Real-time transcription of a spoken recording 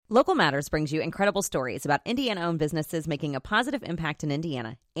Local Matters brings you incredible stories about Indiana-owned businesses making a positive impact in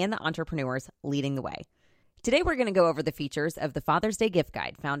Indiana and the entrepreneurs leading the way. Today, we're going to go over the features of the Father's Day gift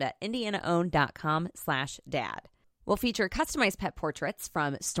guide found at indianaowned.com/dad. We'll feature customized pet portraits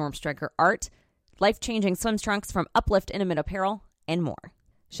from Storm Striker Art, life-changing swim trunks from Uplift Intimate Apparel, and more.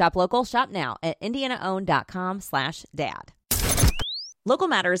 Shop local, shop now at indianaowned.com/dad. Local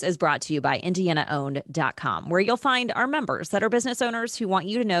Matters is brought to you by indianaowned.com, where you'll find our members that are business owners who want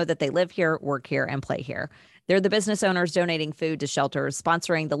you to know that they live here, work here, and play here. They're the business owners donating food to shelters,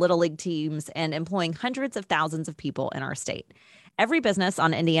 sponsoring the Little League teams, and employing hundreds of thousands of people in our state. Every business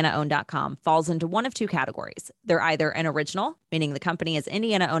on indianaowned.com falls into one of two categories. They're either an original, meaning the company is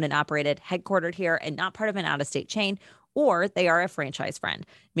Indiana-owned and operated, headquartered here, and not part of an out-of-state chain, or they are a franchise friend,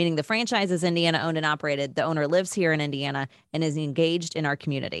 meaning the franchise is Indiana-owned and operated, the owner lives here in Indiana, and is engaged in our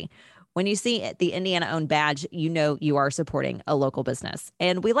community. When you see the Indiana-owned badge, you know you are supporting a local business.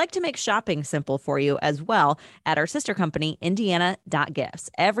 And we like to make shopping simple for you as well at our sister company, Indiana.Gifts.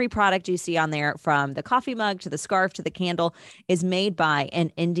 Every product you see on there, from the coffee mug to the scarf to the candle, is made by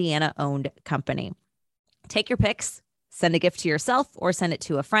an Indiana-owned company. Take your pics. Send a gift to yourself or send it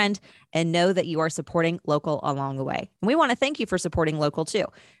to a friend, and know that you are supporting local along the way. And we want to thank you for supporting local too.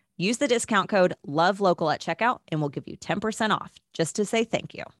 Use the discount code LOVELOCAL at checkout and we'll give you 10% off just to say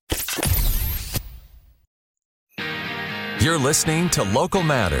thank you. You're listening to Local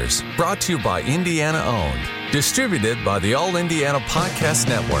Matters, brought to you by Indiana Owned, distributed by the All Indiana Podcast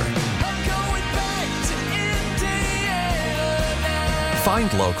Network.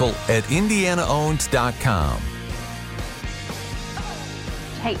 Find local at indianaowned.com.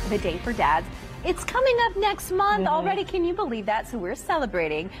 Hey, the Day for Dads. It's coming up next month already. Can you believe that? So we're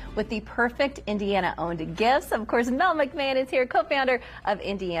celebrating with the perfect Indiana-owned gifts. Of course, Mel McMahon is here, co-founder of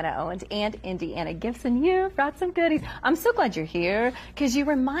Indiana-owned and Indiana Gifts, and you brought some goodies. I'm so glad you're here because you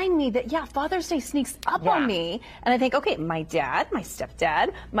remind me that, Father's Day sneaks up on me, and I think, okay, my dad, my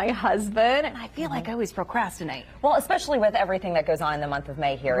stepdad, my husband, and I feel like I always procrastinate. Well, especially with everything that goes on in the month of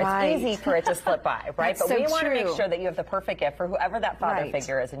May here. It's easy for it to slip by, right? But we want to make sure that you have the perfect gift for whoever that father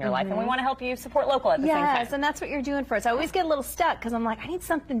figure is in your life, and we want to help you support local at the same time. Yes, and that's what you're doing for us. I always get a little stuck because I'm like, I need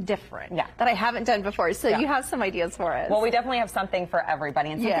something different that I haven't done before. So you have some ideas for us. Well, we definitely have something for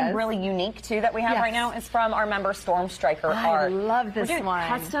everybody, and something really unique too that we have right now is from our member Storm Striker Art. I love this We're doing one.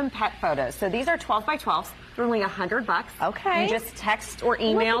 Custom pet photos. So these are 12 by 12s. They're only $100. Okay. You just text or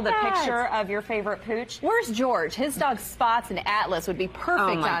email the picture of your favorite pooch. Where's George? His dog Spots and Atlas would be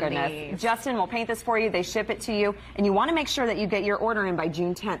perfect on these. Justin will paint this for you. They ship it to you, and you want to make sure that you get your order in by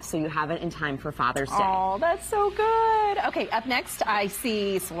June 10th so you have it in time for Father's Day. Oh, that's so good. Okay, up next, I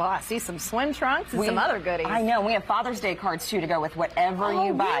see some swim trunks and some other goodies. I know. We have Father's Day cards, too, to go with whatever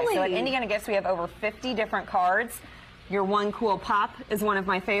you buy. Really? So at Indiana Gifts, we have over 50 different cards. Your One Cool Pop is one of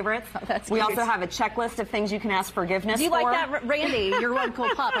my favorites. We also have a checklist of things you can ask forgiveness for. Do you like that, Randy? Your One Cool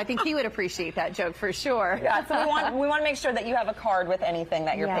Pop. I think he would appreciate that joke for sure. Yeah, so we want to make sure that you have a card with anything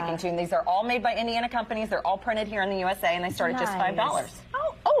that you're picking to. And these are all made by Indiana companies. They're all printed here in the USA, and they start at just $5.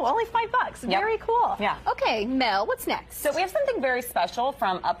 Oh, only $5. Very cool. Yeah. Okay, Mel, what's next? So we have something very special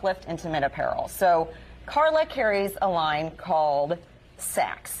from Uplift Intimate Apparel. So Carla carries a line called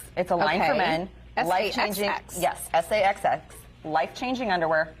Sax. It's a line for men. Life-changing, yes, SAXX, life-changing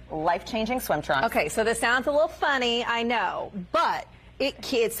underwear, life-changing swim trunks. Okay, so this sounds a little funny, I know, but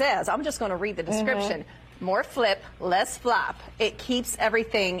it says, I'm just going to read the description, more flip, less flop. It keeps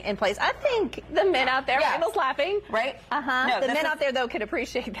everything in place. I think the men out there, Randall's laughing. Right? No, the men out there, though, can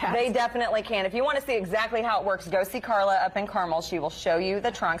appreciate that. They definitely can. If you want to see exactly how it works, go see Carla up in Carmel. She will show you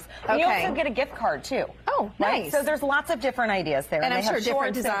the trunks. And you also get a gift card, too. Oh, nice. Right? So there's lots of different ideas there. And I'm sure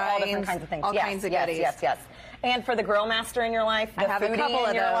different designs, all different kinds of things. All kinds of goodies. Yes. And for the grill master in your life, the foodie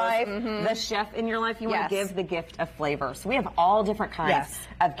in your life, the chef in your life, you want to give the gift of flavor. So we have all different kinds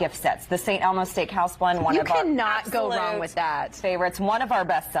of gift sets. The St. Elmo Steakhouse blend, one of our cannot go wrong with that. Favorites, one of our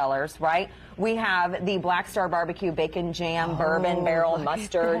best sellers, right? We have the Black Star Barbecue Bacon Jam Bourbon Barrel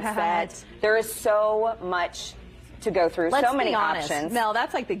Mustard set. There is so much to go through. Let's so many be honest. options. Mel,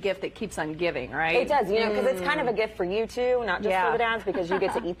 that's like the gift that keeps on giving, right? It does, because it's kind of a gift for you too, not just for the dads, because you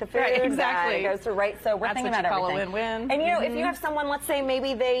get to eat the food. Right, exactly. It goes through, right? So we're thinking about everything. That's what you call a win-win. And if you have someone, let's say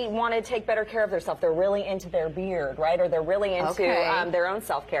maybe they want to take better care of themselves, they're really into their beard, right? Or they're really into their own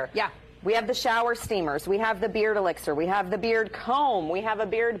self-care. Yeah. We have the shower steamers. We have the beard elixir. We have the beard comb. We have a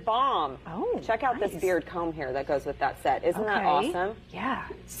beard balm. Oh, check out this beard comb here that goes with that set. Isn't that awesome? Yeah,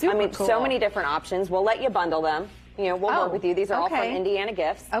 super cool. So many different options. We'll let you bundle them. We'll work with you. These are all from Indiana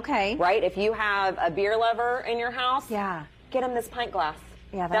Gifts. Okay. Right? If you have a beer lover in your house, get them this pint glass.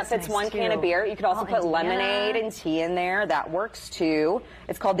 Yeah, that fits nice one too. can of beer. You could also put lemonade and tea in there. That works too.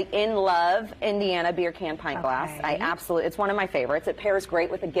 It's called the In Love Indiana beer can pint glass. It's one of my favorites. It pairs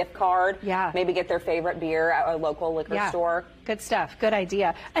great with a gift card. Yeah. Maybe get their favorite beer at a local liquor store. Good stuff. Good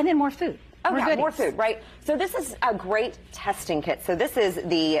idea. And then more food. More food, right? So this is a great testing kit. So this is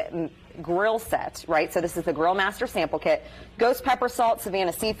the grill set, right? So this is the Grill Master sample kit. Ghost pepper salt,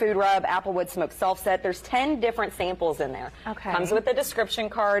 Savannah seafood rub, Applewood smoked self set. There's 10 different samples in there. Okay. Comes with the description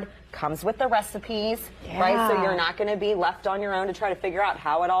card, comes with the recipes, right? So you're not going to be left on your own to try to figure out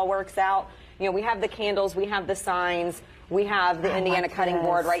how it all works out. You know, we have the candles, we have the signs, we have the Indiana cutting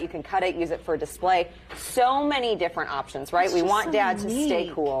board, right? You can cut it, use it for display. So many different options, right? We want Dad to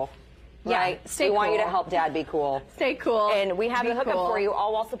stay cool. Right? We want you to help Dad be cool. Stay cool. And we have the hookup for you,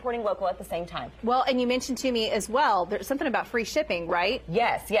 all while supporting local at the same time. Well, and you mentioned to me as well, there's something about free shipping, right?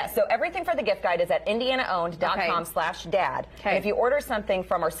 Yes. So everything for the gift guide is at indianaowned.com/dad. Okay. And if you order something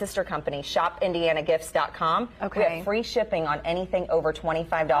from our sister company, shopindianagifts.com, we have free shipping on anything over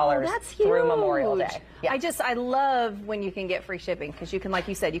 $25 through Memorial Day. Yeah. I love when you can get free shipping because you can, like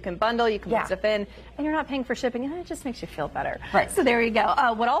you said, you can bundle, you can put stuff in, and you're not paying for shipping, and it just makes you feel better. Right. So there you go.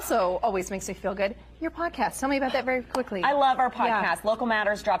 What also always makes me feel good, your podcast. Tell me about that very quickly. I love our podcast. Local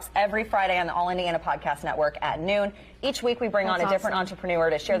Matters drops every Friday on the All Indiana Podcast Network at noon. Each week we bring on a different entrepreneur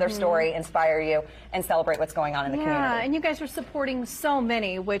to share their story, inspire you, and celebrate what's going on in the community. Yeah, and you guys are supporting so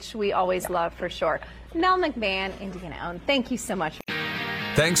many, which we always love for sure. Mel McMahon, Indiana Owned, thank you so much.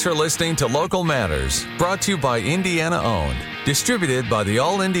 Thanks for listening to Local Matters, brought to you by Indiana Owned, distributed by the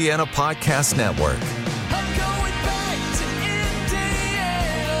All Indiana Podcast Network.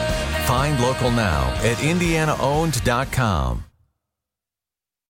 Find local now at indianaowned.com.